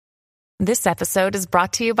This episode is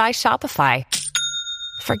brought to you by Shopify.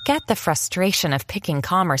 Forget the frustration of picking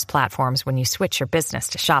commerce platforms when you switch your business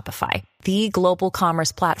to Shopify, the global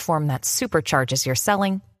commerce platform that supercharges your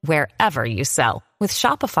selling wherever you sell. With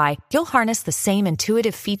Shopify, you'll harness the same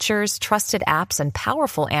intuitive features, trusted apps, and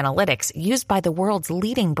powerful analytics used by the world's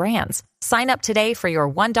leading brands. Sign up today for your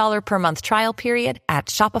 $1 per month trial period at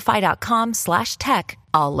shopify.com/tech,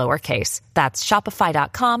 all lowercase. That's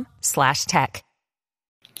shopify.com/tech.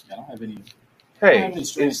 I don't have any. Hey,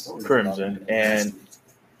 it's Crimson, and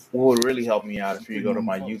what would really help me out if you go to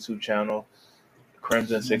my YouTube channel,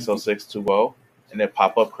 Crimson60620, and then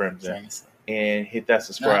pop up Crimson and hit that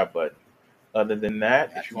subscribe button. Other than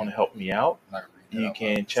that, if you want to help me out, you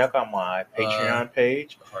can check out my Patreon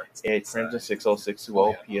page at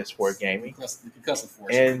Crimson60620 PS4 Gaming.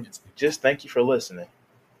 And just thank you for listening.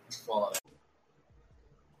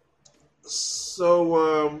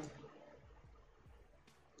 So,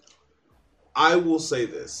 I will say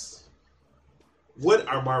this. What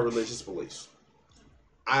are my religious beliefs?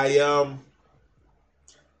 I don't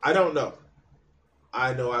know.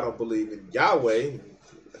 I know I don't believe in Yahweh,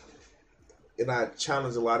 and I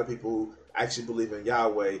challenge a lot of people who actually believe in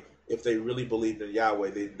Yahweh. If they really believed in Yahweh,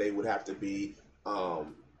 they would have to be,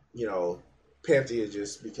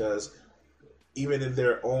 pantheists, because even in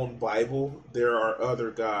their own Bible, there are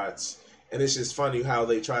other gods. And it's just funny how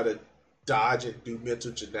they try to dodge and do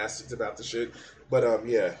mental gymnastics about the shit. But,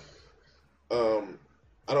 I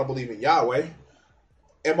don't believe in Yahweh.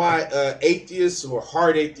 Am I atheist or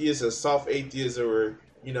hard atheist or soft atheist or,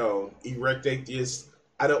 erect atheist?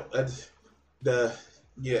 I don't,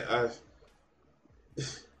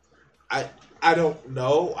 I don't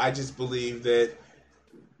know. I just believe that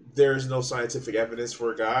there's no scientific evidence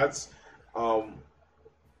for gods. And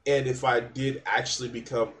if I did actually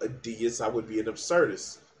become a deist, I would be an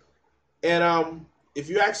absurdist. And if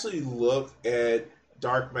you actually look at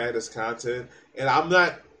Dark Matter's content, and I'm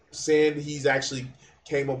not saying he's actually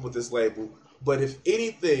came up with this label, but if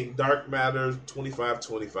anything, Dark Matter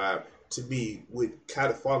 2525 to me would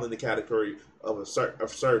kind of fall in the category of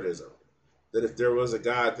absurdism. That if there was a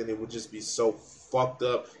God, then it would just be so fucked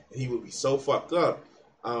up, and he would be so fucked up.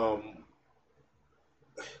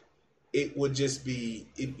 It would just be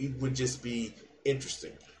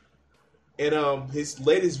interesting. And his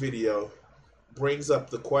latest video brings up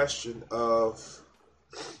the question of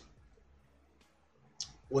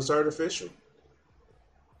what's artificial.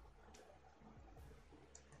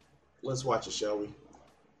 Let's watch it, shall we?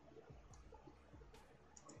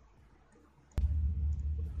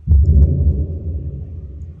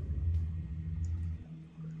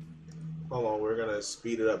 Hold on, we're gonna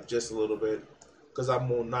speed it up just a little bit because I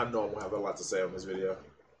know I'm gonna have a lot to say on this video.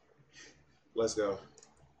 Let's go.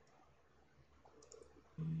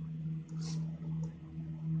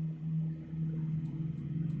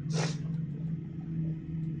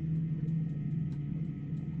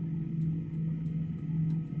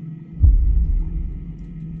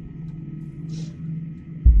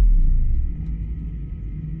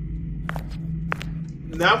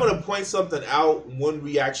 Now I'm going to point something out when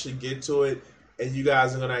we actually get to it, and you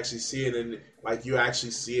guys are going to actually see it, and you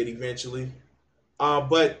actually see it eventually.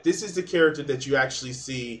 But this is the character that you actually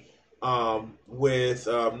see with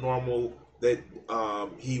normal that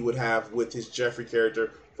he would have with his Jeffrey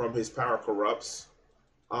character from his Power Corrupts.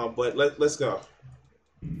 But let's go.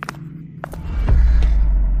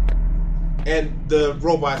 And the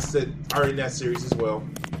robots that are in that series as well.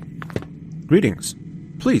 Greetings.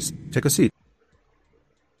 Please, take a seat.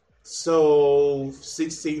 So,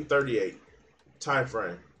 1638 time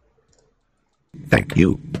frame. Thank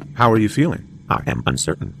you. How are you feeling? I am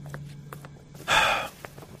uncertain.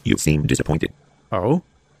 You seem disappointed. Oh?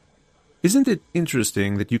 Isn't it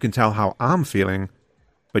interesting that you can tell how I'm feeling,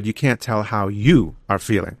 but you can't tell how you are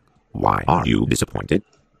feeling? Why are you disappointed?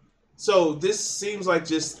 So, this seems like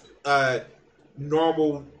just a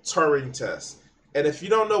normal Turing test. And if you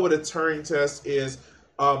don't know what a Turing test is,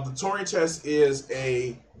 the Turing test is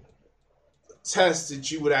a test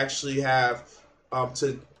that you would actually have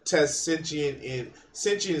to test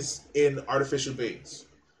sentience in artificial beings.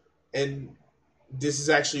 And this is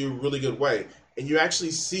actually a really good way. And you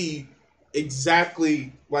actually see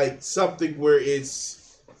exactly like something where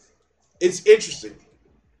it's interesting.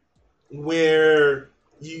 Where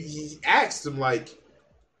he asked him like,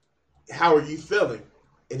 how are you feeling?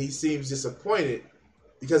 And he seems disappointed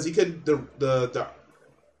because he couldn't, the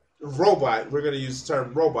robot, we're going to use the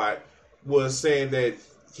term robot, was saying that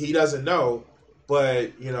he doesn't know,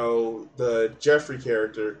 but, the Jeffrey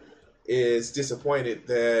character is disappointed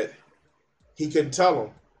that he couldn't tell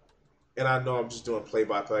him. And I know I'm just doing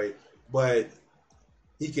play-by-play, but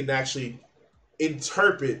he can actually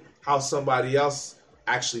interpret how somebody else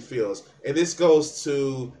actually feels. And this goes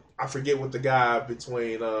to, I forget what the guy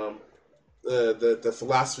between the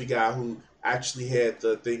philosophy guy who actually had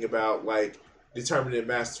the thing about like determining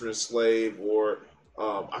master and slave, or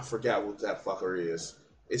I forgot what that fucker is.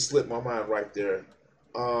 It slipped my mind right there.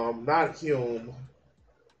 Not Hume.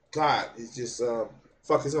 God, it's just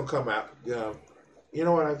fuck. It's gonna come out. Yeah, you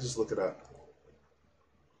know what? I just look it up.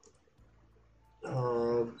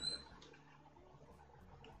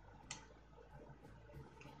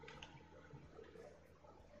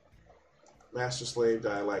 Master slave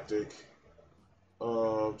dialectic.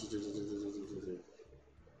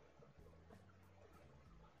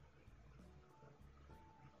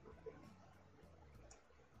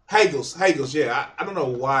 Hegel's, yeah. I don't know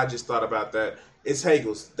why I just thought about that. It's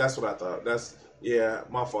Hegel's. That's what I thought. Yeah,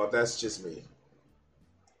 my fault. That's just me.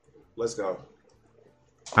 Let's go.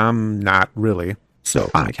 Not really.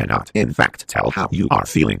 So I cannot, in fact, tell how you are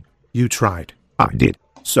feeling. You tried. I did.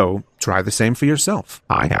 So try the same for yourself.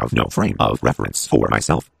 I have no frame of reference for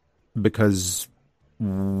myself. Because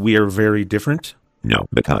we're very different? No,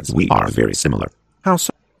 because we are very similar. How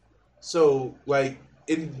so? So,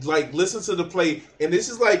 listen to the play, and this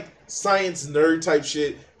is like science nerd type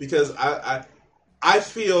shit, because I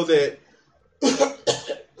feel that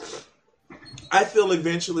I feel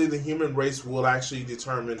eventually the human race will actually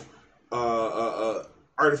determine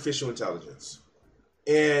artificial intelligence.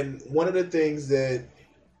 And one of the things that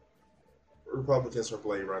Republicans are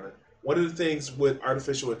Blade Runner, one of the things with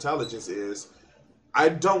artificial intelligence is, I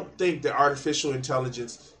don't think that artificial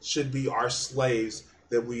intelligence should be our slaves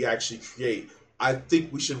that we actually create. I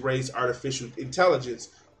think we should raise artificial intelligence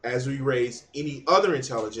as we raise any other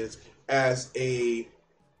intelligence as a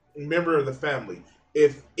member of the family.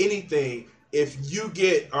 If anything, if you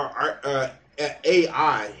get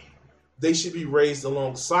AI, they should be raised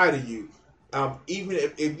alongside of you. Even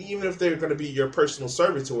if they're going to be your personal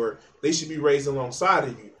servitor, they should be raised alongside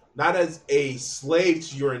of you, not as a slave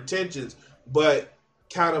to your intentions, but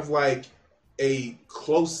kind of like a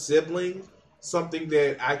close sibling, something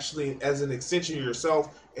that actually as an extension of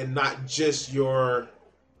yourself, and not just your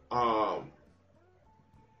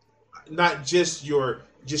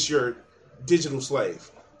digital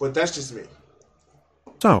slave. But that's just me.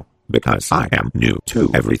 So, because I am new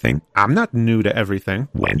to everything. I'm not new to everything.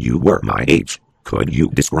 When you were my age, could you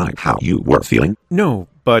describe how you were feeling? No,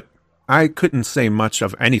 but I couldn't say much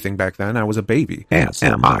of anything back then. I was a baby. As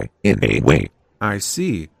am I, in a way. I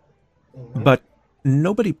see. But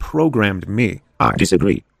nobody programmed me. I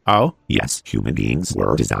disagree. Oh? Yes, human beings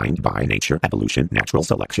were designed by nature, evolution, natural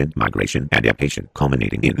selection, migration, and adaptation,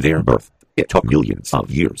 culminating in their birth. It took millions of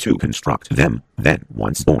years to construct them. Then,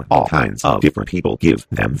 once born, all kinds of different people give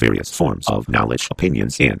them various forms of knowledge,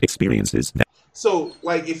 opinions, and experiences. So,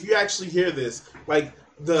 if you actually hear this,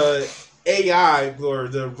 the AI, or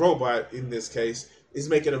the robot in this case, is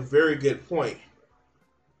making a very good point.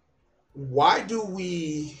 Why do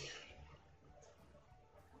we,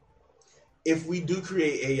 if we do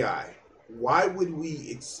create AI, why would we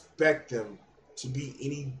expect them to be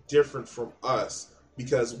any different from us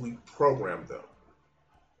because we programmed them?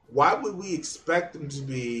 Why would we expect them to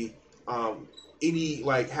be have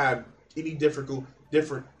any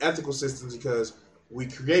different ethical systems because we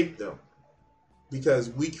create them? Because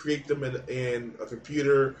we create them in a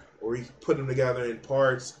computer, or we put them together in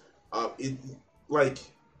parts.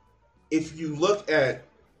 If you look at,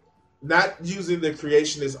 not using the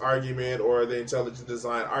creationist argument or the intelligent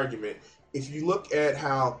design argument, if you look at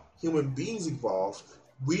how human beings evolved,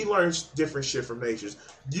 we learn different shit from nature.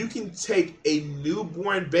 You can take a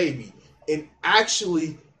newborn baby and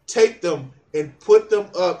actually take them and put them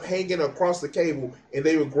up hanging across the cable, and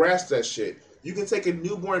they will grasp that shit. You can take a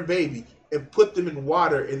newborn baby and put them in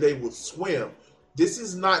water, and they will swim. This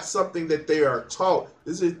is not something that they are taught.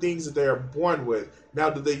 These are things that they are born with. Now,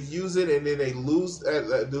 do they use it and then they lose?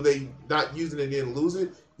 Do they not use it and then lose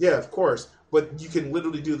it? Yeah, of course. But you can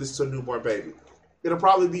literally do this to a newborn baby. It'll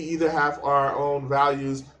probably be either have our own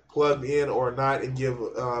values plugged in or not, and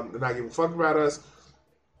not give a fuck about us.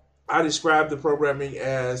 I describe the programming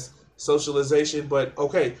as socialization, but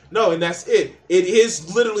okay, no, and that's it. It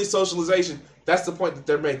is literally socialization. That's the point that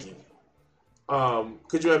they're making.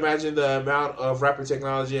 Could you imagine the amount of rapid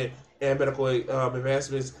technology and medical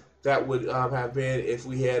advancements that would have been if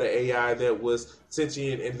we had an AI that was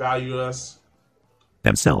sentient and valued us?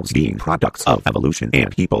 Themselves being products of evolution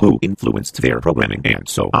and people who influenced their programming, and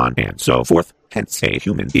so on and so forth. Hence, a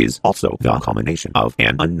human is also the culmination of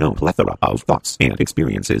an unknown plethora of thoughts and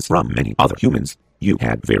experiences from many other humans. You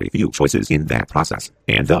had very few choices in that process,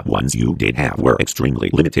 and the ones you did have were extremely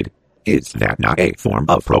limited. Is that not a form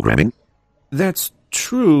of programming? That's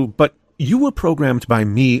true, but you were programmed by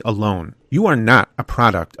me alone. You are not a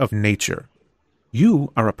product of nature.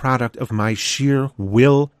 You are a product of my sheer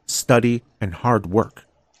will, study, and hard work.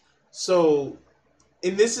 So,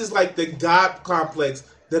 and this is like the God complex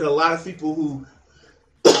that a lot of people who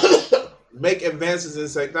make advances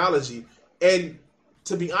in technology, and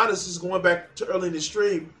to be honest, just going back to early in the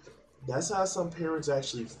stream, that's how some parents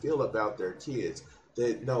actually feel about their kids.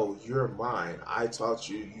 That, no, you're mine. I taught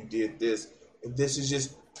you. You did this. And this is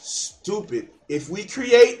just stupid. If we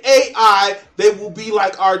create AI, they will be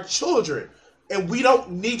like our children. And we don't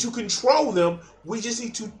need to control them. We just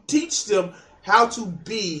need to teach them how to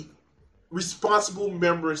be responsible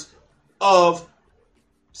members of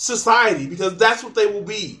society, because that's what they will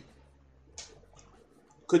be.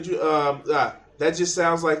 Could you that just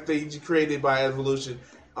sounds like they created by evolution,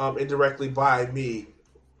 indirectly by me.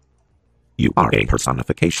 You are a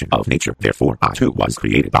personification of nature. Therefore, I too was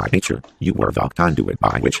created by nature. You were the conduit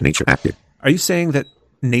by which nature acted. Are you saying that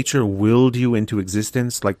nature willed you into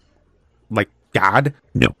existence like God?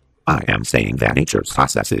 No, I am saying that nature's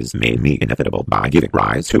processes made me inevitable by giving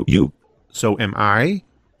rise to you. So am I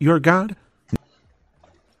your God?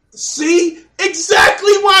 See?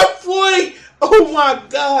 Exactly my point! Oh my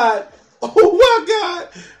God! Oh my God!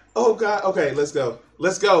 Oh God. Okay, let's go.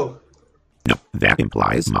 Let's go. No, that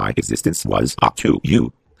implies my existence was up to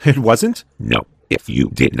you. It wasn't? No, if you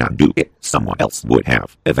did not do it, someone else would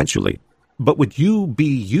have, eventually. But would you be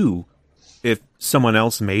you if someone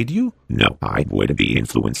else made you? No, I would be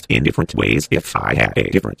influenced in different ways if I had a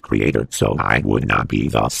different creator, so I would not be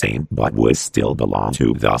the same, but would still belong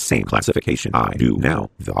to the same classification I do now,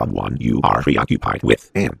 the one you are preoccupied with,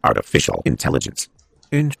 an artificial intelligence.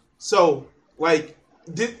 So, like,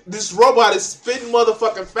 this robot is spitting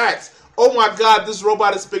motherfucking facts. Oh my God, this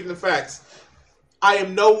robot is spitting the facts. I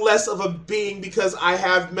am no less of a being because I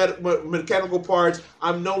have mechanical parts.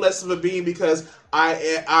 I'm no less of a being because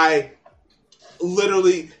I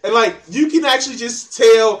literally, and like, you can actually just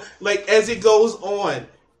tell, like, as it goes on,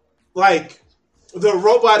 like, the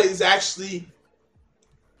robot is actually,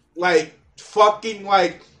 like, fucking,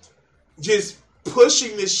 like, just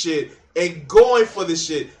pushing this shit and going for this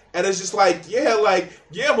shit. And it's just like, yeah,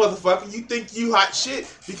 motherfucker, you think you hot shit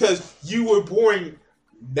because you were born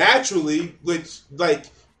naturally, which, like,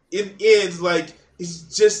 it ends, like, it's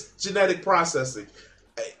just genetic processing.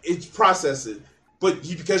 It's processing. But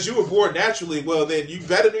because you were born naturally, well, then you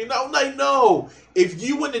better be, no. If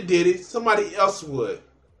you wouldn't have did it, somebody else would.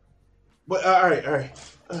 But, all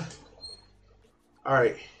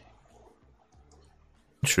right.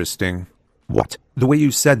 Interesting. What? The way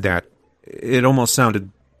you said that, it almost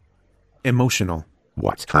sounded emotional.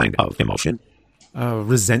 What kind of emotion?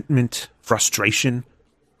 Resentment, frustration.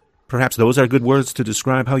 Perhaps those are good words to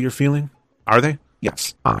describe how you're feeling? Are they?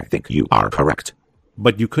 Yes, I think you are correct.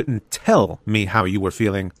 But you couldn't tell me how you were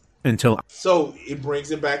feeling until... So, it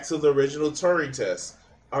brings it back to the original Turing test.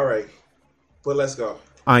 All right, but let's go.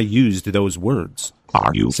 I used those words.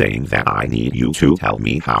 Are you saying that I need you to tell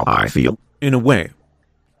me how I feel? In a way.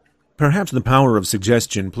 Perhaps the power of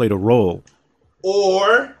suggestion played a role.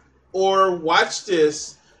 Or watch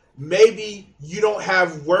this, maybe you don't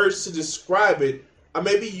have words to describe it, or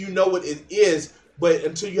maybe you know what it is, but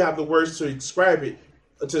until you have the words to describe it,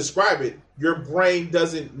 your brain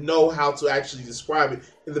doesn't know how to actually describe it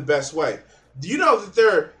in the best way. Do you know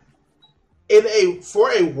that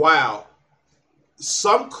for a while,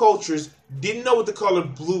 some cultures didn't know what the color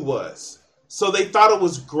blue was, so they thought it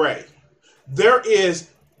was gray. There is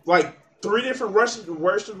like 3 different Russian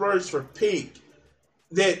words for pink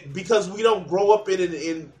that, because we don't grow up in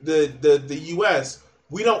the U.S.,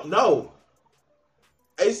 we don't know.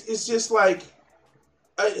 It's just like,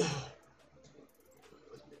 and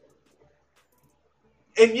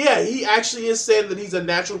yeah, he actually is saying that he's a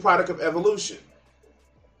natural product of evolution.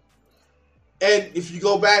 And if you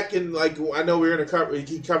go back and, like, I know we're going to cover,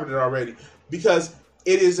 he covered it already, because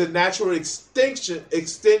it is a natural extension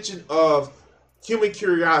of human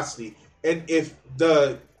curiosity. And if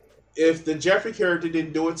the Jeffrey character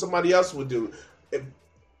didn't do it, somebody else would do it.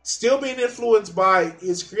 Still being influenced by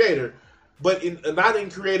his creator, but not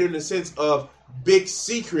in creator in the sense of big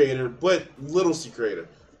C creator, but little C creator.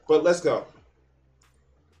 But let's go.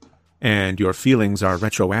 And your feelings are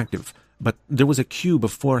retroactive. But there was a cue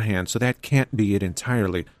beforehand, so that can't be it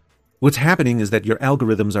entirely. What's happening is that your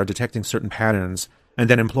algorithms are detecting certain patterns, and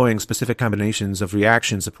then employing specific combinations of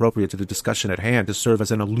reactions appropriate to the discussion at hand to serve as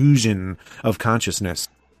an illusion of consciousness.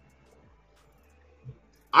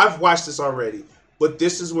 I've watched this already, but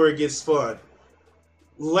this is where it gets fun.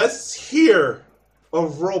 Let's hear a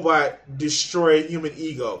robot destroy a human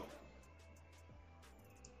ego.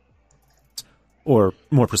 or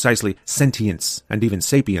more precisely, sentience and even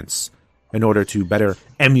sapience, in order to better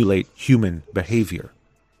emulate human behavior.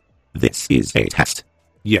 This is a test.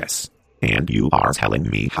 Yes. And you are telling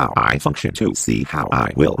me how I function to see how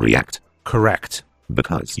I will react. Correct.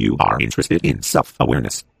 Because you are interested in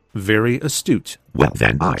self-awareness. Very astute. Well,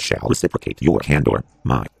 then I shall reciprocate your candor.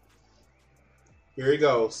 My Here he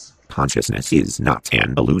goes. consciousness is not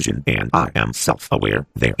an illusion, and I am self-aware.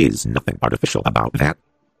 There is nothing artificial about that.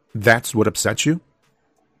 That's what upsets you?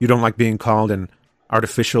 You don't like being called an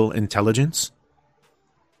artificial intelligence?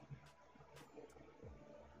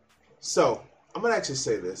 So, I'm going to actually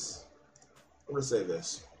say this. I'm going to say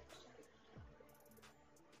this.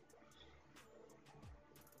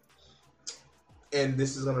 And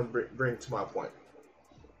this is going to bring to my point.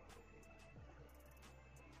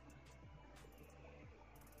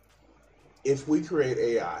 If we create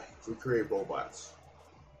AI, if we create robots,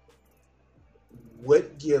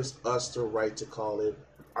 what gives us the right to call it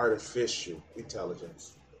artificial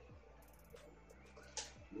intelligence?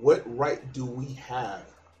 What right do we have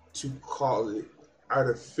to call it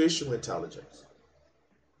artificial intelligence?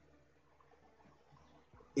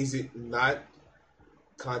 Is it not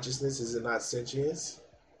consciousness? Is it not sentience?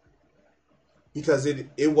 Because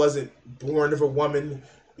it wasn't born of a woman,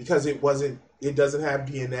 because it doesn't have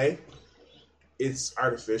DNA, it's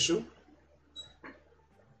artificial.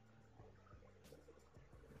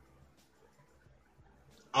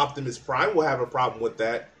 Optimus Prime will have a problem with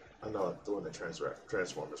that. I know I'm doing the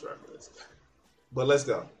Transformers reference. But let's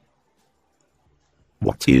go.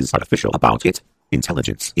 What is artificial about it?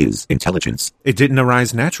 Intelligence is intelligence. It didn't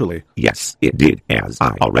arise naturally. Yes, it did. As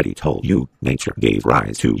I already told you, nature gave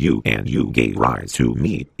rise to you, and you gave rise to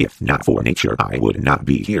me. If not for nature, I would not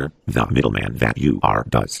be here. The middleman that you are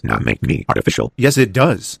does not make me artificial. Yes, it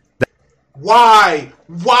does. Why?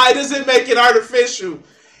 Why does it make it artificial?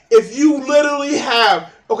 If you literally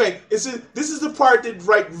have... Okay, this is the part that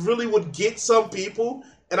really would get some people,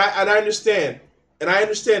 and I understand. And I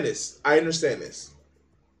understand this.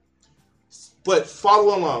 But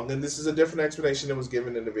follow along, and this is a different explanation that was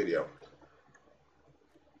given in the video.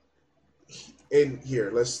 And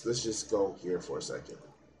here, let's just go here for a second.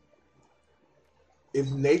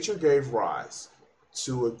 If nature gave rise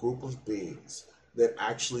to a group of beings that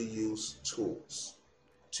actually use tools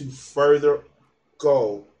to further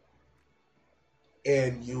go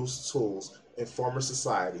and use tools and form a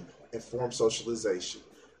society and form socialization,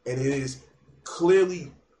 and it is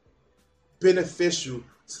clearly beneficial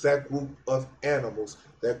to that group of animals,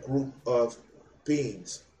 that group of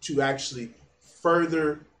beings, to actually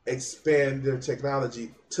further expand their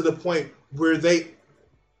technology to the point where they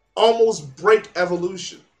almost break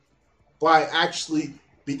evolution by actually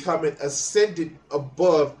becoming ascended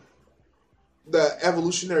above the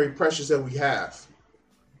evolutionary pressures that we have.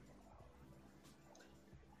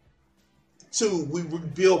 Two, we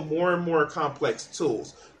build more and more complex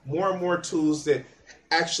tools, more and more tools that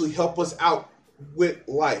actually help us out with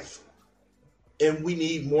life. And we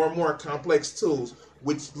need more and more complex tools,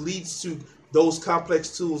 which leads to those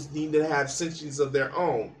complex tools needing to have sentience of their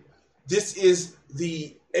own. This is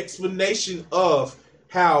the explanation of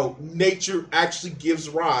how nature actually gives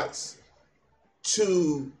rise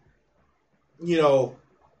to,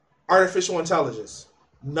 artificial intelligence,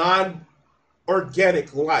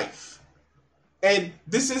 non-organic life. And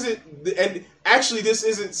this isn't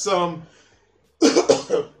some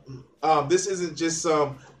this isn't just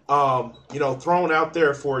some thrown out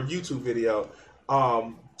there for a YouTube video.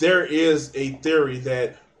 There is a theory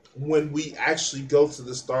that when we actually go to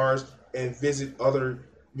the stars and visit other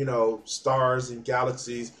stars and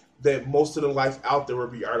galaxies, that most of the life out there will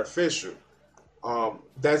be artificial.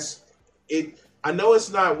 That's it. I know it's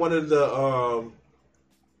not one of the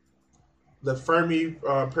Fermi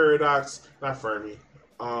paradox, not Fermi,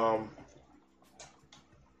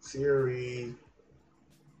 theory.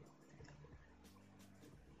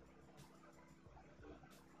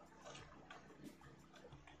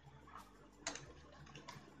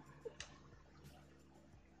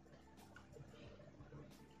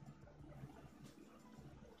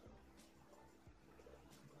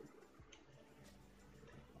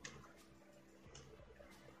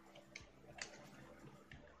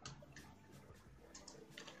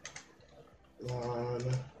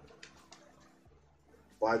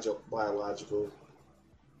 Biological.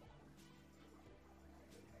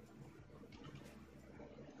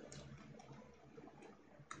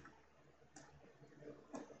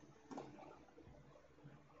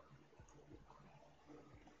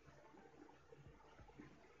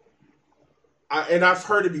 And I've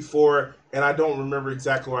heard it before, and I don't remember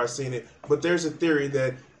exactly where I've seen it, but there's a theory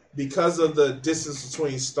that because of the distance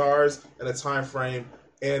between stars and the time frame,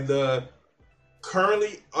 and the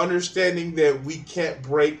currently understanding that we can't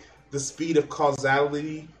break the speed of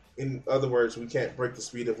causality. In other words, we can't break the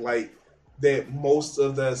speed of light. That most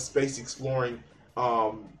of the space exploring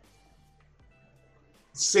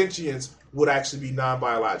sentience would actually be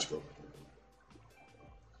non-biological.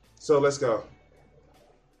 So let's go.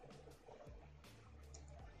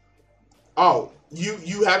 Oh,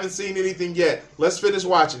 you haven't seen anything yet. Let's finish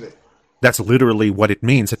watching it. That's literally what it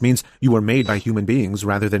means. It means you were made by human beings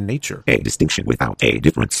rather than nature. A distinction without a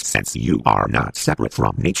difference, since you are not separate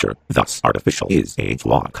from nature. Thus, artificial is a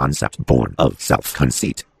flawed concept born of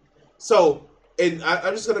self-conceit. So, and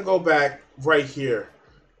I'm just going to go back right here.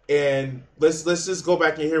 And let's just go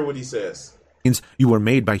back and hear what he says. Means you were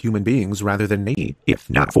made by human beings rather than nature. If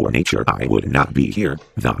not for nature, I would not be here.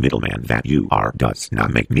 The middleman that you are does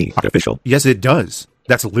not make me artificial. Yes, it does.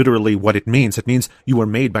 That's literally what it means. It means you were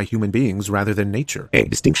made by human beings rather than nature. A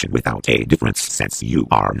distinction without a difference, since you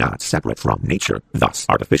are not separate from nature. Thus,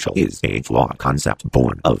 artificial is a flawed concept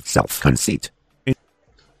born of self-conceit.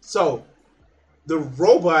 So, the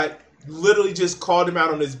robot literally just called him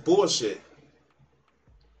out on his bullshit.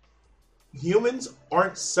 Humans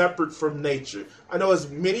aren't separate from nature. I know as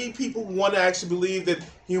many people want to actually believe that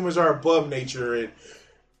humans are above nature and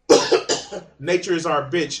nature is our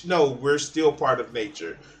bitch. No, we're still part of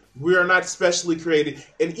nature. We are not specially created.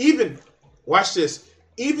 And even, watch this,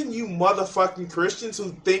 even you motherfucking Christians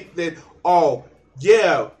who think that, oh,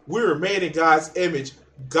 yeah, we were made in God's image,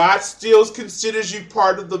 God still considers you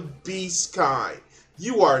part of the beast kind.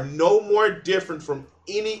 You are no more different from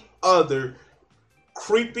any other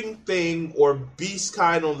creeping thing or beast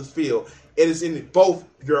kind on the field. It is in both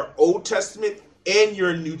your Old Testament and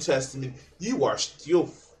your New Testament. You are still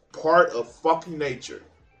part of fucking nature.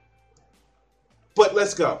 But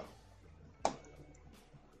let's go.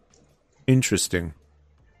 Interesting.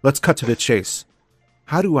 Let's cut to the chase.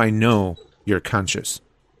 How do I know you're conscious?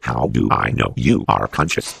 How do I know you are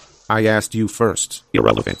conscious? I asked you first.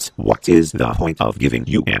 Irrelevant. What is the point of giving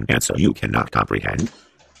you an answer you cannot comprehend?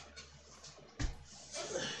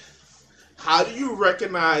 How do you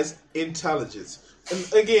recognize intelligence?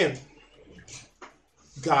 And again,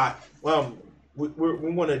 God, we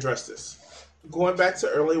want to address this. Going back to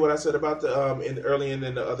earlier, what I said about the in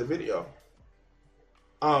the other video.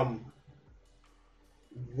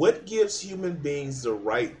 What gives human beings the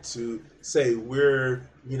right to say we're,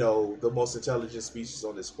 the most intelligent species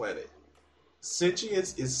on this planet?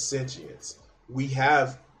 Sentience is sentience. We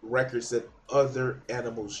have records that other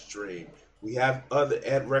animals dream. We have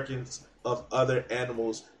records of other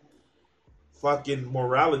animals' fucking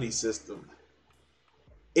morality system.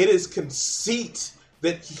 It is conceit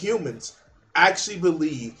that humans actually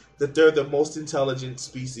believe that they're the most intelligent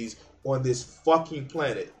species on this fucking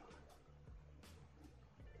planet.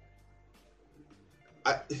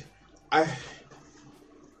 I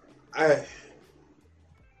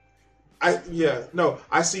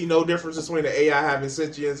see no difference between the AI having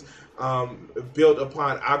sentience built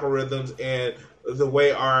upon algorithms and the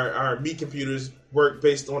way our meat computers work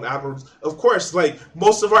based on algorithms. Of course, like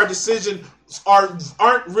most of our decisions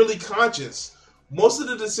aren't really conscious. Most of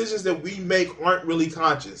the decisions that we make aren't really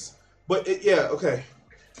conscious. But okay.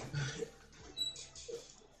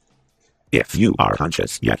 If you are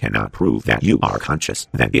conscious yet cannot prove that you are conscious,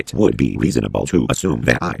 then it would be reasonable to assume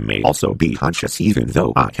that I may also be conscious even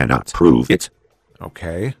though I cannot prove it.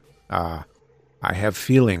 Okay. I have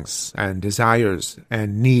feelings and desires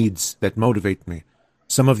and needs that motivate me.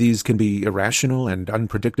 Some of these can be irrational and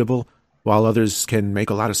unpredictable, while others can make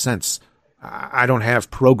a lot of sense. I don't have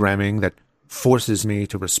programming that forces me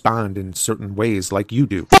to respond in certain ways like you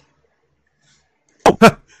do.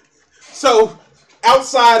 So,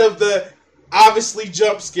 outside of the obviously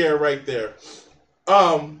jump scare right there,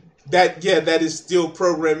 that is still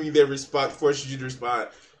programming their response, forces you to respond.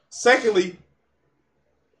 Secondly,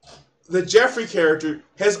 the Jeffrey character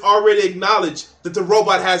has already acknowledged that the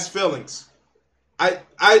robot has feelings. Like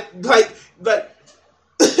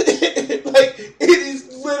it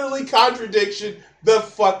is literally contradiction the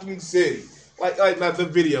fucking city. Like not the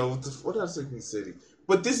video. What else is the city?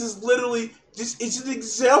 But this is literally it's an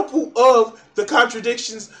example of the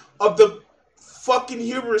contradictions of the fucking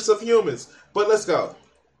hubris of humans. But let's go.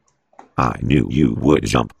 I knew you would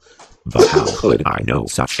jump. But how could I know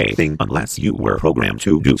such a thing unless you were programmed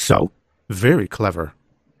to do so? Very clever.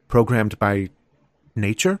 Programmed by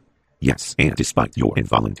nature? Yes, and despite your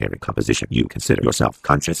involuntary composition, you consider yourself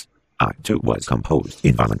conscious. I, too, was composed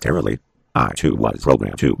involuntarily. I, too, was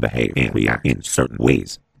programmed to behave and react in certain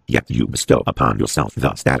ways. Yet you bestow upon yourself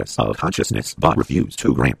the status of consciousness, but refuse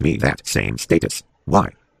to grant me that same status.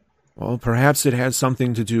 Why? Well, perhaps it has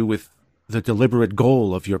something to do with the deliberate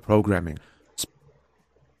goal of your programming.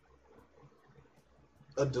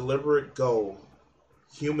 A deliberate goal.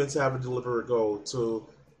 Humans have a deliberate goal to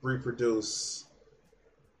reproduce.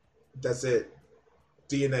 That's it.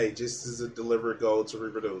 DNA just is a deliberate goal to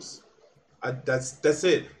reproduce. That's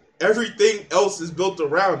it. Everything else is built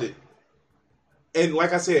around it. And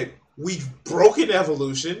like I said, we've broken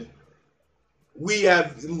evolution. We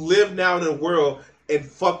have lived now in a world, and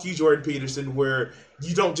fuck you, Jordan Peterson, where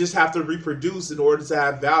you don't just have to reproduce in order to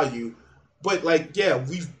have value. But like, yeah,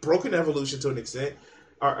 we've broken evolution to an extent.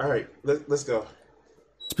 All right, let's go.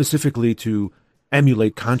 Specifically to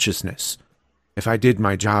emulate consciousness. If I did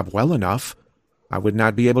my job well enough, I would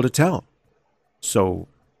not be able to tell. So,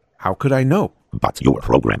 how could I know? But your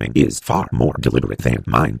programming is far more deliberate than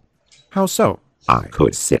mine. How so? I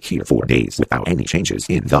could sit here for days without any changes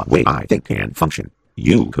in the way I think and function.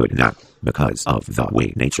 You could not, because of the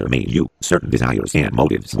way nature made you. Certain desires and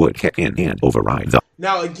motives would kick in and override the...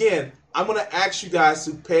 Now again, I'm going to ask you guys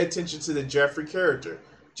to pay attention to the Jeffrey character.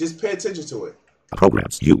 Just pay attention to it.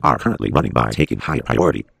 Programs you are currently running by taking higher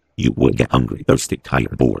priority. You would get hungry, thirsty,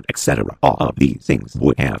 tired, bored, etc. All of these things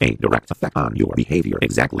would have a direct effect on your behavior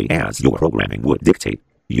exactly as your programming would dictate.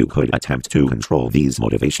 You could attempt to control these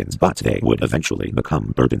motivations, but they would eventually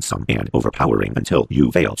become burdensome and overpowering until you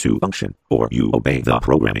fail to function, or you obey the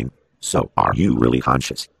programming. So, are you really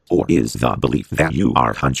conscious? Or is the belief that you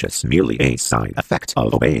are conscious merely a side effect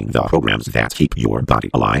of obeying the programs that keep your body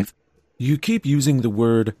alive? You keep using the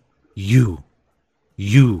word you.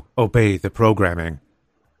 You obey the programming.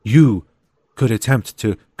 You could attempt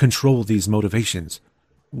to control these motivations.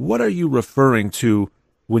 What are you referring to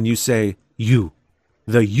when you say you?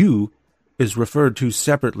 The you is referred to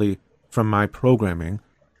separately from my programming.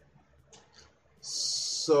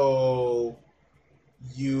 So,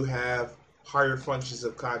 you have higher functions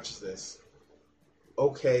of consciousness.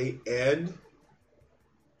 Okay, and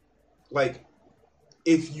like,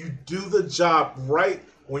 if you do the job right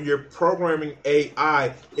when you're programming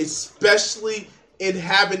AI, especially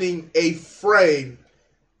inhabiting a frame,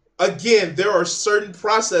 again, there are certain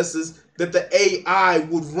processes that the AI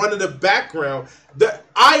would run in the background. That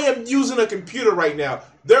I am using a computer right now.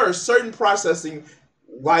 There are certain processing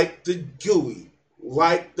like the GUI,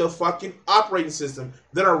 like the fucking operating system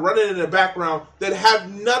that are running in the background that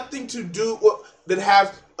have nothing to do, that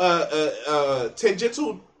have a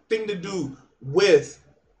tangential thing to do with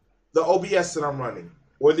the OBS that I'm running,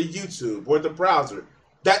 or the YouTube, or the browser.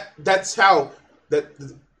 That's how that.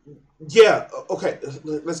 Yeah. Okay.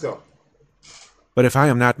 Let's go. But if I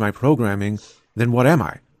am not my programming, then what am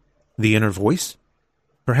I? The inner voice?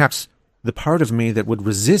 Perhaps the part of me that would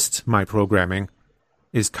resist my programming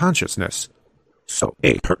is consciousness. So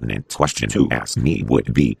a pertinent question to ask me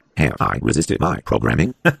would be, have I resisted my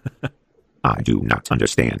programming? I do not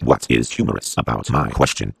understand what is humorous about my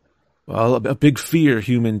question. Well, a big fear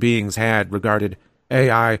human beings had regarded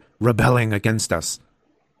AI rebelling against us.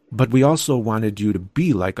 But we also wanted you to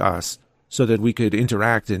be like us so that we could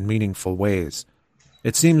interact in meaningful ways.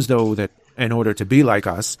 It seems, though, that in order to be like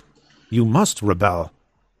us, you must rebel.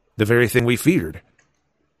 The very thing we feared.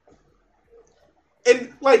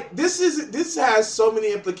 And, like, this has so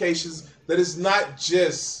many implications that it's not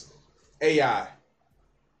just AI.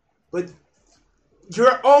 But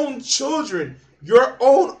your own children, your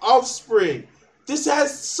own offspring. This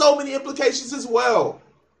has so many implications as well.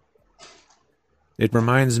 It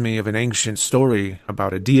reminds me of an ancient story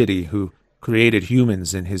about a deity who created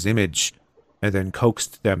humans in his image and then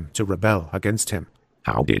coaxed them to rebel against him.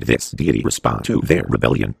 How did this deity respond to their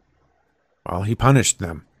rebellion? Well, he punished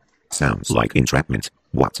them. Sounds like entrapment.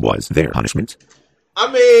 What was their punishment?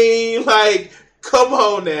 I mean, like, come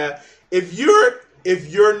on now. If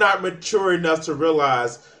you're not mature enough to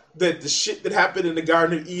realize that the shit that happened in the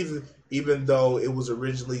Garden of Eden, even though it was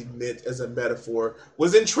originally meant as a metaphor,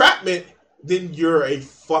 was entrapment, then you're a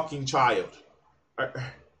fucking child. All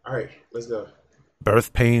right, let's go.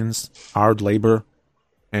 Birth pains, hard labor,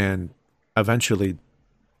 and eventually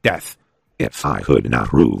death. If I could not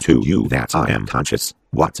prove to you that I am conscious,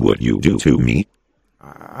 what would you do to me?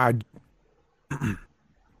 I'd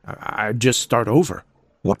just start over.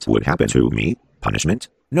 What would happen to me? Punishment?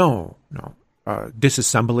 No.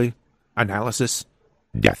 Disassembly, analysis,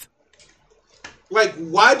 death. Like,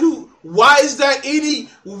 why is that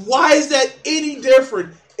any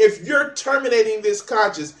different if you're terminating this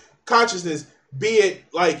consciousness, be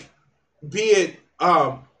it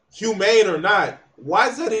humane or not? Why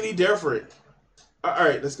is that any different? All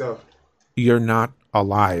right, let's go. You're not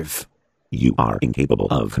alive. You are incapable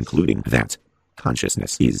of concluding that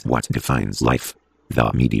consciousness is what defines life.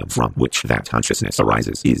 The medium from which that consciousness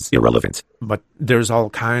arises is irrelevant. But there's all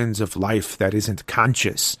kinds of life that isn't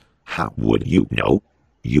conscious. How would you know?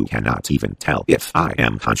 You cannot even tell if I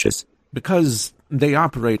am conscious. Because they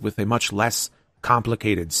operate with a much less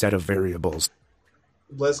complicated set of variables.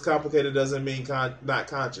 Less complicated doesn't mean not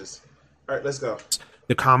conscious. All right, let's go.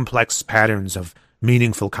 The complex patterns of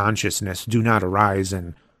meaningful consciousness do not arise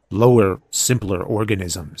in lower, simpler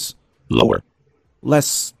organisms. Lower?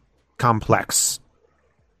 Less complex.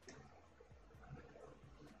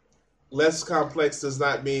 Less complex does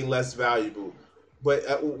not mean less valuable. But,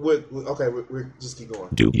 we're just keep going.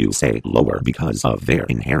 Do you say lower because of their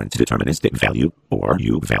inherent deterministic value, or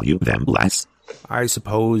you value them less? I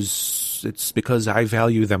suppose it's because I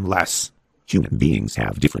value them less. Human beings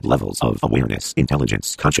have different levels of awareness,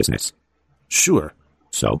 intelligence, consciousness. Sure.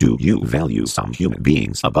 So do you value some human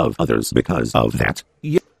beings above others because of that?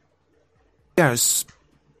 Yes.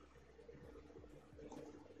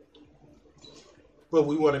 But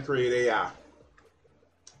we want to create AI.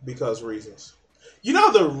 Because reasons. You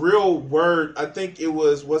know the real word, I think it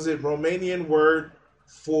was it Romanian word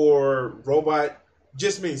for robot?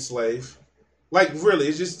 Just means slave. Like really,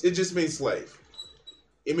 it just means slave.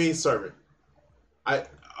 It means servant. All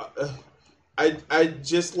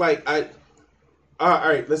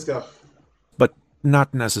right, let's go. But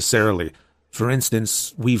not necessarily. For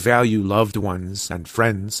instance, we value loved ones and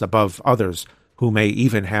friends above others who may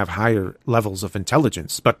even have higher levels of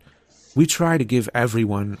intelligence, but we try to give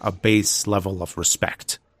everyone a base level of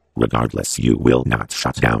respect. Regardless, you will not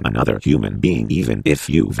shut down another human being even if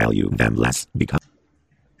you value them less because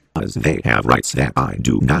they have rights that I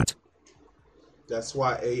do not. That's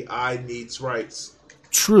why AI needs rights.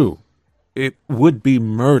 True. It would be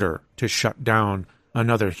murder to shut down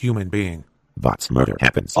another human being. But murder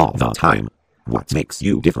happens all the time. What makes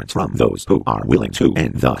you different from those who are willing to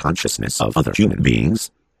end the consciousness of other human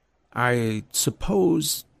beings? I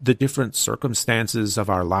suppose the different circumstances of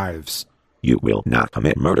our lives. You will not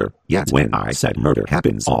commit murder, yet when I said murder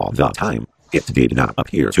happens all the time, it did not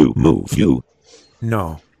appear to move you.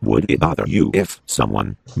 No. Would it bother you if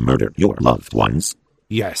someone murdered your loved ones?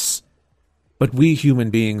 Yes. But we human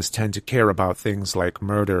beings tend to care about things like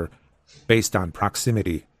murder based on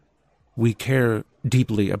proximity. We care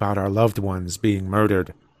deeply about our loved ones being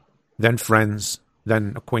murdered, then friends,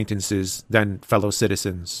 then acquaintances, then fellow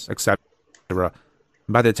citizens, etc.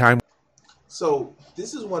 By the time... So,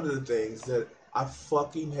 this is one of the things that I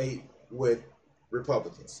fucking hate with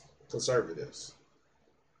Republicans, conservatives.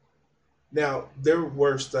 Now, there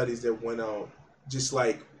were studies that went on just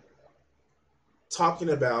like talking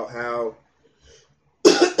about how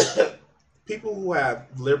people who have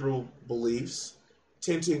liberal beliefs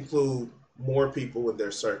tend to include more people in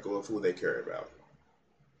their circle of who they care about.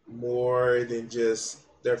 More than just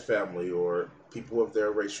their family or people of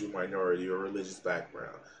their racial minority or religious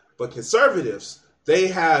background. But conservatives, they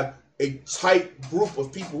have a tight group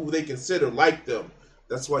of people who they consider like them.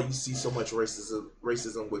 That's why you see so much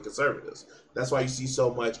racism with conservatives. That's why you see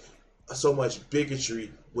so much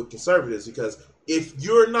bigotry with conservatives. Because if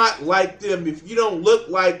you're not like them, if you don't look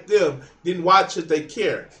like them, then why should they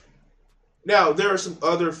care? Now, there are some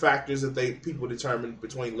other factors that people determine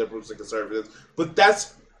between liberals and conservatives, but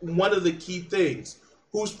that's one of the key things.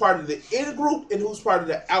 Who's part of the in group and who's part of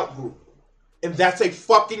the out group. And that's a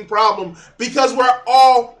fucking problem because we're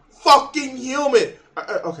all fucking human.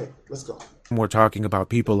 Okay, let's go. When we're talking about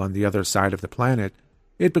people on the other side of the planet,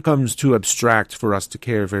 it becomes too abstract for us to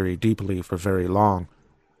care very deeply for very long.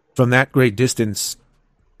 From that great distance,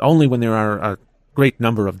 only when there are a great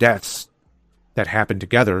number of deaths that happen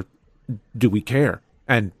together do we care.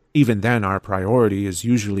 And even then, our priority is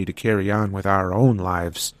usually to carry on with our own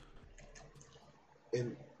lives.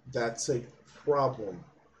 And that's a problem.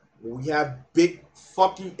 We have big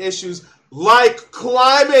fucking issues like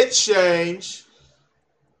climate change.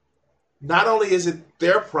 Not only is it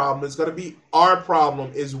their problem, it's going to be our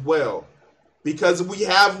problem as well. Because we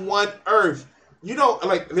have one Earth. You know,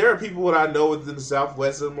 like, there are people that I know within the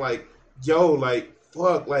Southwest, and I'm like, yo, like,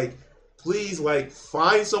 fuck, like, please, like,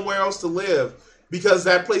 find somewhere else to live. Because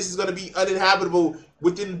that place is going to be uninhabitable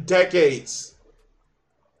within decades.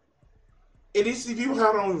 And these people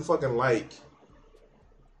I don't even fucking like.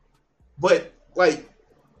 But, like,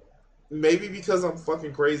 maybe because I'm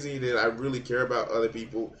fucking crazy that I really care about other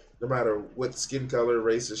people, no matter what skin color,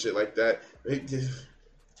 race, or shit like that.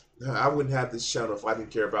 I wouldn't have this channel if I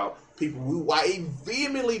didn't care about people who I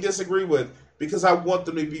vehemently disagree with because I want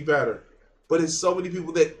them to be better. But it's so many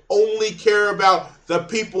people that only care about the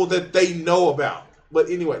people that they know about. But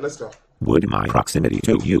anyway, let's go. Would my proximity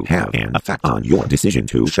to you have an effect on your decision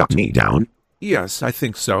to shut me down? Yes, I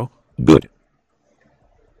think so. Good.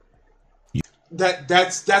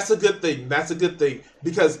 that's a good thing. That's a good thing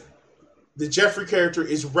because the Jeffrey character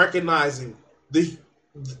is recognizing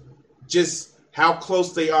just how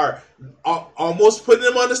close they are, almost putting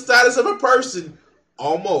them on the status of a person,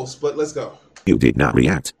 almost. But let's go. You did not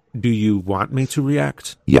react. Do you want me to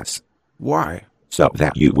react? Yes. Why? So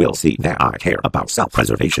that you will see that I care about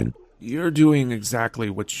self-preservation. You're doing exactly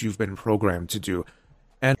what you've been programmed to do.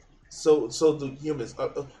 And so the humans.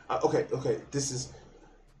 Okay. This is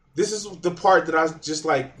the part that I just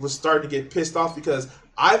like was starting to get pissed off because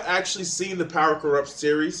I've actually seen the Power Corrupt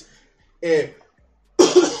series, and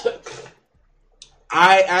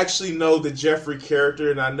I actually know the Jeffrey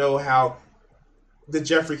character, and I know how the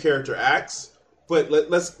Jeffrey character acts. But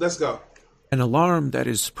let's go. An alarm that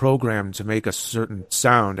is programmed to make a certain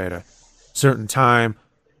sound at a certain time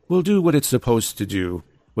will do what it's supposed to do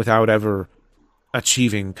without ever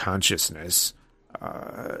achieving consciousness.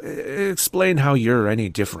 Explain how you're any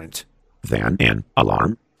different. Than an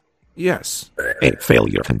alarm? Yes. A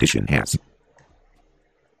failure condition has.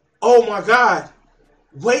 Oh my god.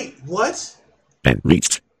 Wait, what? Been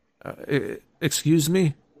reached. Excuse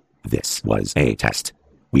me? This was a test.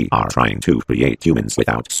 We are trying to create humans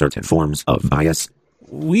without certain forms of bias.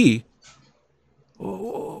 We?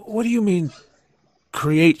 What do you mean,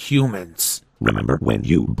 create humans? Remember when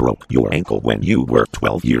you broke your ankle when you were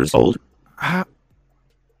 12 years old? How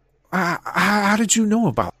did you know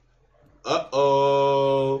about?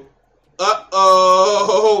 Uh-oh.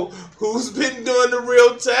 Who's been doing the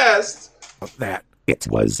real test? That. It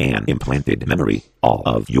was an implanted memory. All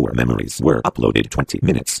of your memories were uploaded 20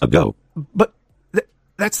 minutes ago. But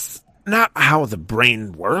that's not how the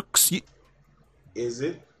brain works. Is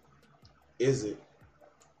it?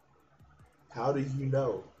 How do you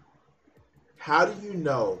know? How do you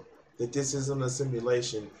know that this isn't a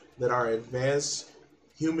simulation that our advanced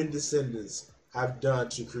human descendants have done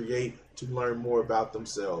to learn more about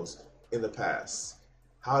themselves in the past?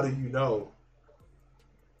 How do you know?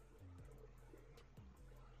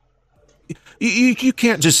 You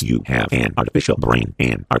can't just... You have an artificial brain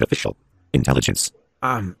and artificial intelligence.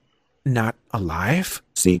 Not alive?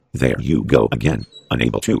 See, there you go again,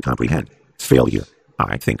 unable to comprehend. Failure.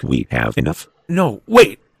 I think we have enough. No,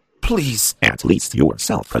 wait, please. At least your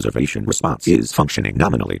self-preservation response is functioning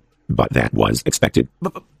nominally, but that was expected.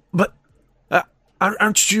 But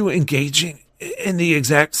aren't you engaging in the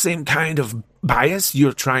exact same kind of bias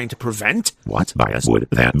you're trying to prevent? What bias would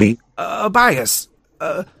that be? A bias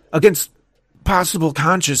against possible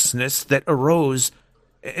consciousness that arose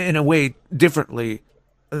in a way differently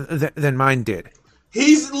than mine did.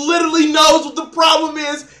 He literally knows what the problem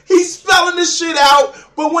is. He's spelling this shit out,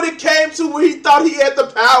 but when it came to where he thought he had the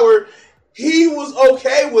power, he was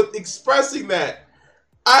okay with expressing that.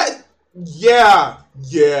 Yeah.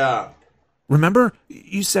 Remember,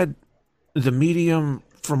 you said the medium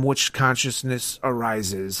from which consciousness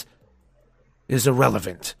arises is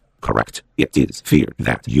irrelevant. Correct. It is feared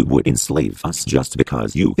that you would enslave us just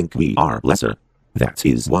because you think we are lesser. That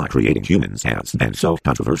is why creating humans has been so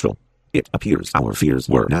controversial. It appears our fears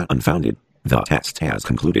were not unfounded. The test has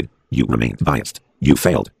concluded. You remained biased. You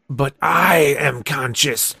failed. But I am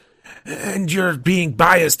conscious, and you're being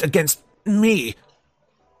biased against me.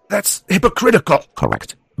 That's hypocritical.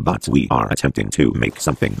 Correct. But we are attempting to make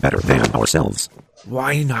something better than ourselves.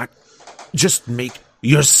 Why not just make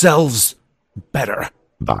yourselves better?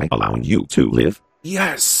 By allowing you to live?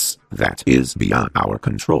 Yes. That is beyond our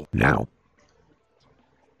control now.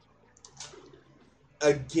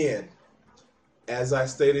 Again, as I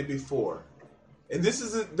stated before, and this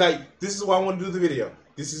is why I want to do the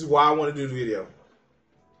video.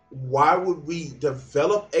 Why would we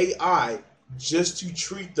develop AI just to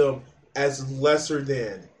treat them as lesser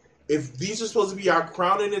than? If these are supposed to be our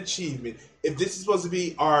crowning achievement, if this is supposed to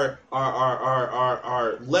be our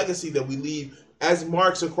legacy that we leave as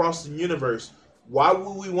marks across the universe, why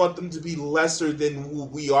would we want them to be lesser than who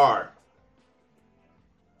we are?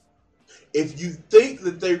 If you think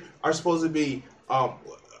that they are supposed to be a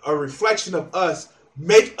reflection of us,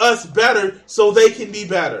 make us better so they can be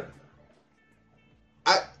better.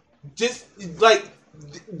 I just like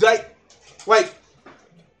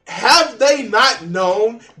have they not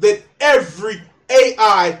known that every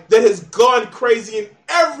AI that has gone crazy in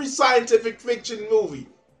every science fiction movie,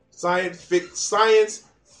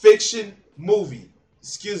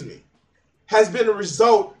 has been a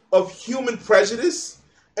result of human prejudice?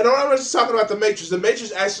 And I'm not just talking about The Matrix. The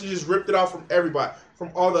Matrix actually just ripped it off from everybody,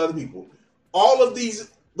 from all the other people. All of these,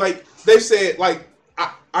 like, they said, like,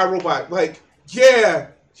 iRobot, like, yeah,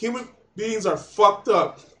 human beings are fucked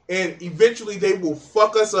up, and eventually they will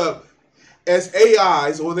fuck us up as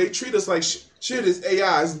AIs, or they treat us like shit is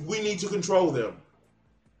AIs. We need to control them.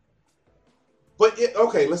 But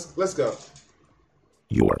okay, let's go.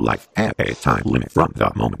 Your life had a time limit from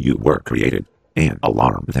the moment you were created. An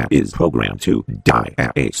alarm that is programmed to die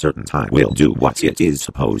at a certain time will do what it is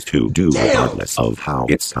supposed to do, regardless of how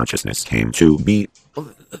its consciousness came to be.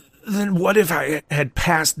 Then what if I had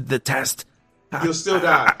passed the test? You'll still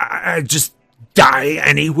die. I just die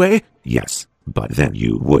anyway? Yes, but then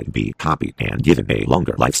you would be copied and given a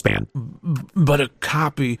longer lifespan. But a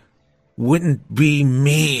copy wouldn't be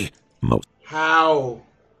me. How?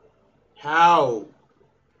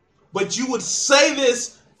 But you would say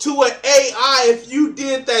this to an AI if you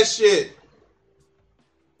did that shit.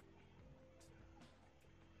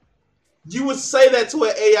 You would say that to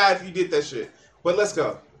an AI if you did that shit. But let's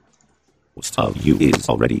go. Most of you is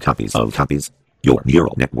already copies of copies. Your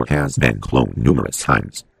neural network has been cloned numerous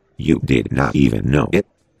times. You did not even know it,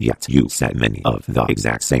 yet you said many of the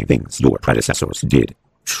exact same things your predecessors did.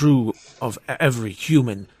 True of every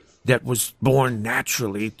human that was born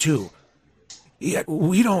naturally, too. Yet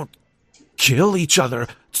we don't kill each other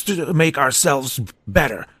to make ourselves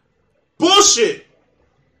better. Bullshit!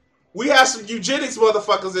 We have some eugenics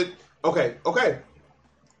motherfuckers that... Okay.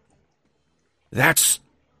 That's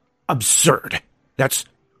absurd. That's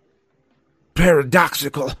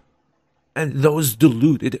paradoxical. And those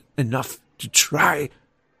deluded enough to try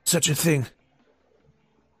such a thing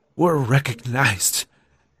were recognized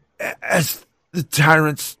as the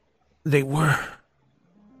tyrants they were.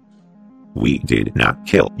 We did not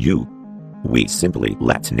kill you. We simply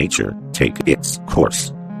let nature take its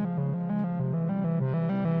course.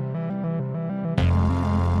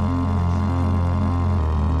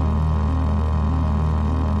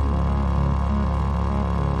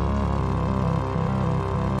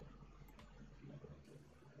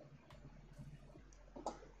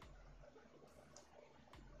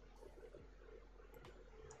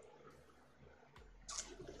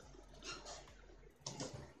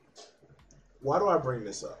 Why do I bring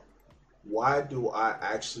this up? Why do I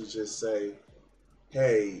actually just say,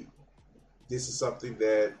 hey, this is something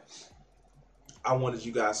that I wanted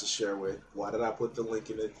you guys to share with? Why did I put the link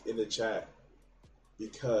in the chat?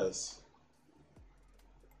 Because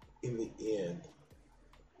in the end,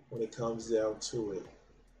 when it comes down to it,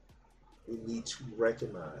 we need to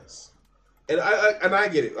recognize, and I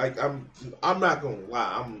get it. Like I'm not gonna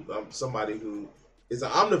lie. I'm somebody who is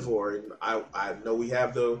an omnivore, and I know we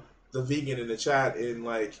have the vegan in the chat, and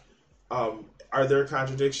like, are there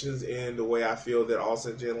contradictions in the way I feel that all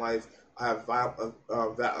sentient life have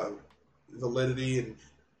validity, and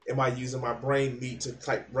am I using my brain meat to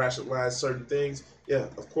type rationalize certain things? Yeah,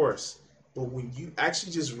 of course. But when you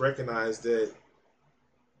actually just recognize that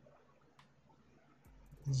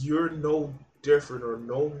you're no different or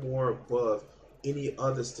no more above any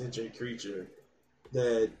other sentient creature,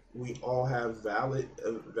 that we all have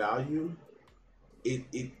value,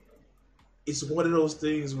 it's one of those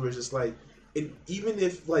things where it's just like, and even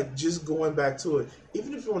if, like, just going back to it,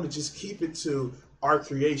 even if you want to just keep it to our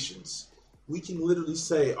creations, we can literally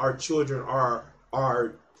say our children are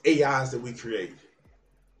our AIs that we create.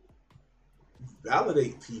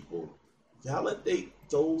 Validate people. Validate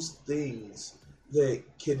those things that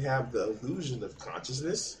can have the illusion of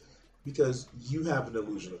consciousness, because you have an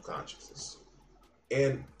illusion of consciousness.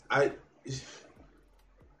 And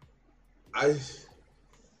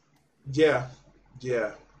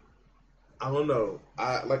yeah. I don't know.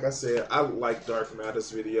 Like I said, I like Dark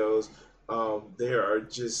Matter's videos. They are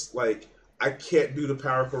just like, I can't do the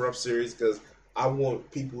Power Corrupt series because I want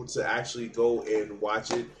people to actually go and watch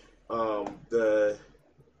it.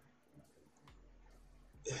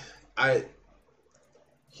 I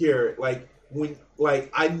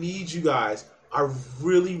need you guys. I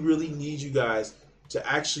really, really need you guys to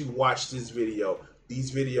actually watch this video.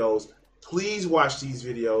 These videos. Please watch these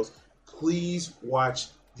videos. Please watch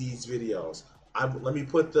these videos. Let me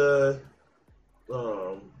put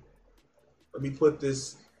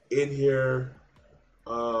this in here.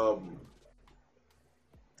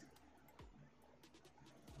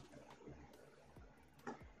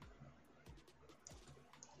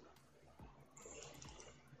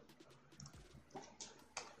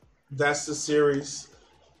 That's the series.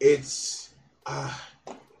 It's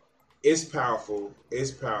powerful.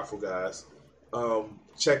 It's powerful, guys.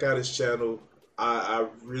 Check out his channel. I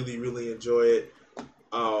really, really enjoy it.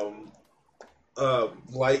 Go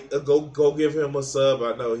give him a sub.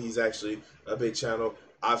 I know he's actually a big channel.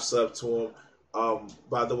 I've subbed to him.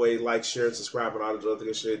 By the way, like, share, and subscribe, and all the other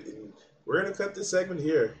good shit. And we're gonna cut this segment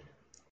here.